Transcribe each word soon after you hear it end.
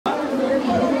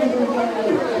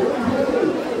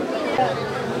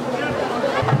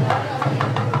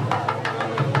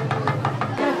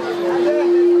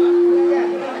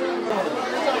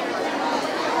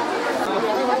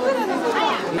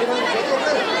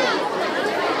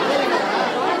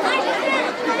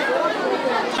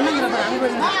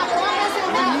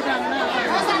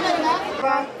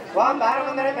Om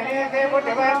Dharamandara Taniyake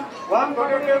Puttivam, Om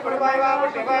Kututu Kudubaiva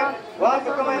Puttivam, Om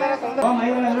Sukumadara Sundar, Om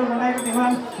Ayuru Munai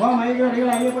Puttivam, Om Ayuru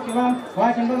Ayuru Puttivam, Om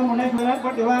Chandra Munai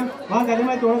Puttivam, Om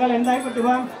Kadima Turgal Endai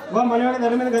Puttivam, Om Malaya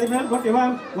Dharma Kadima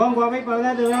Puttivam, Om Govi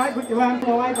Pada Dharma Puttivam,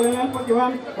 Om Ayuru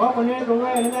Puttivam, Om Punil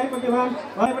Turgal Endai Puttivam,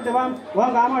 Om Puttivam,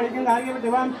 Om Gama Rikin Gari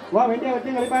Puttivam, Om India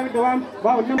Vatin Galipa Puttivam,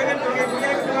 Om Unnam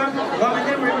Puttivam, Om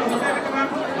India Puttivam,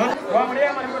 Om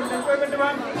Maria Maripur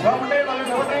Puttivam, Om Maria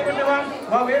Maripur Puttivam,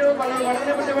 Om Veru Palu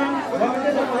Vartane Puttivam, Om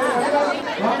India Puttivam,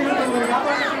 Om India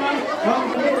Puttivam, Om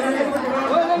India Puttivam,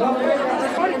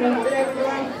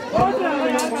 Om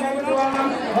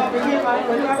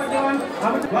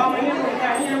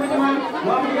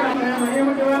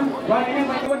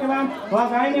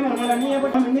India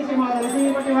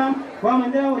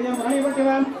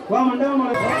Puttivam, Om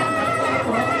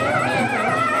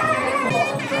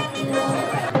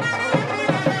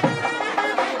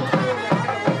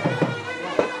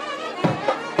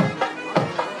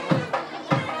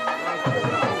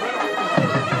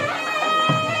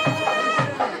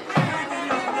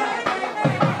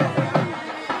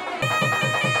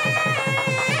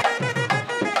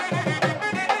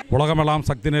உலகமெல்லாம்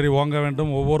சக்தி நெறி ஓங்க வேண்டும்,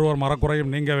 ஒவ்வொருவர்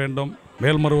மரக்குறையும் நீங்க வேண்டும்.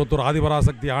 மேல்மருவத்தூர்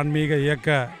ஆதிபராசக்தி ஆன்மீக இயக்க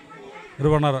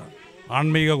நிறுவனர்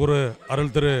ஆன்மீக குரு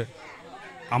அருள் திரு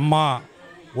அம்மா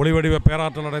ஒளிவடிவ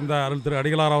பேராற்றல் அடைந்த அருள் திரு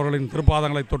அடிகளார் அவர்களின்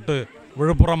திருப்பாதங்களை தொட்டு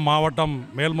விழுப்புரம் மாவட்டம்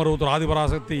மேல்மருவத்தூர்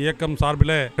ஆதிபராசக்தி இயக்கம்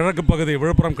சார்பிலே கிழக்கு பகுதி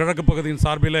விழுப்புரம் கிழக்கு பகுதியின்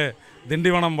சார்பிலே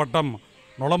திண்டிவனம் வட்டம்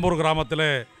நொளம்பூர்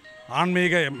கிராமத்திலே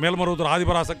ஆன்மீக மேல்மருவத்தூர்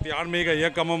ஆதிபராசக்தி ஆன்மீக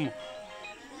இயக்கமும்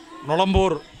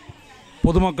நொளம்பூர்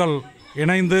பொதுமக்கள்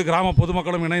இணைந்து கிராம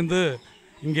பொதுமக்களும் இணைந்து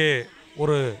இங்கே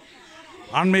ஒரு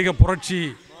ஆன்மீக புரட்சி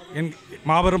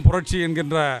மாபெரும் புரட்சி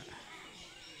என்கின்ற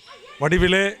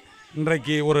வடிவிலே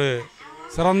இன்றைக்கு ஒரு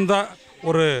சிறந்த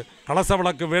ஒரு கலச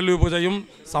விளக்கு வேள்வி பூஜையும்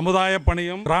சமுதாய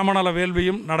பணியும் கிராமநல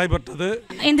வேள்வியும் நடைபெற்றது.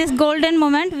 In this golden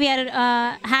moment we are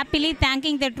happily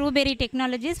thanking the Trueberry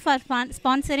Technologies for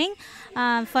sponsoring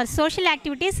for social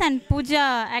activities and puja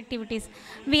activities.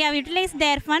 We have utilized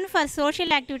their fund for social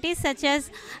activities such as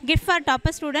gift for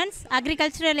topper students,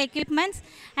 agricultural equipments,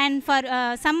 and for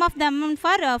some of them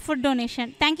for food donation.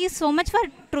 Thank you so much for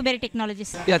Trueberry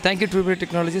Technologies. Yeah, thank you Trueberry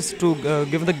Technologies to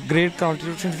give the great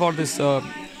contribution for this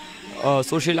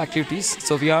social activities.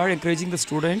 So we are encouraging the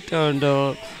student and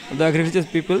the agriculture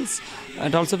peoples,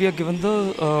 and also we are given the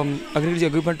agriculture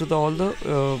equipment to all the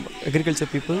agriculture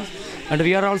people, and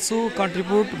we are also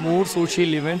contribute more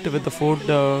social event with the food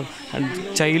and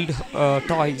child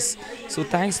toys. So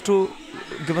thanks to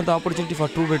given the opportunity for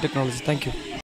Trueberry Technologies. Thank you.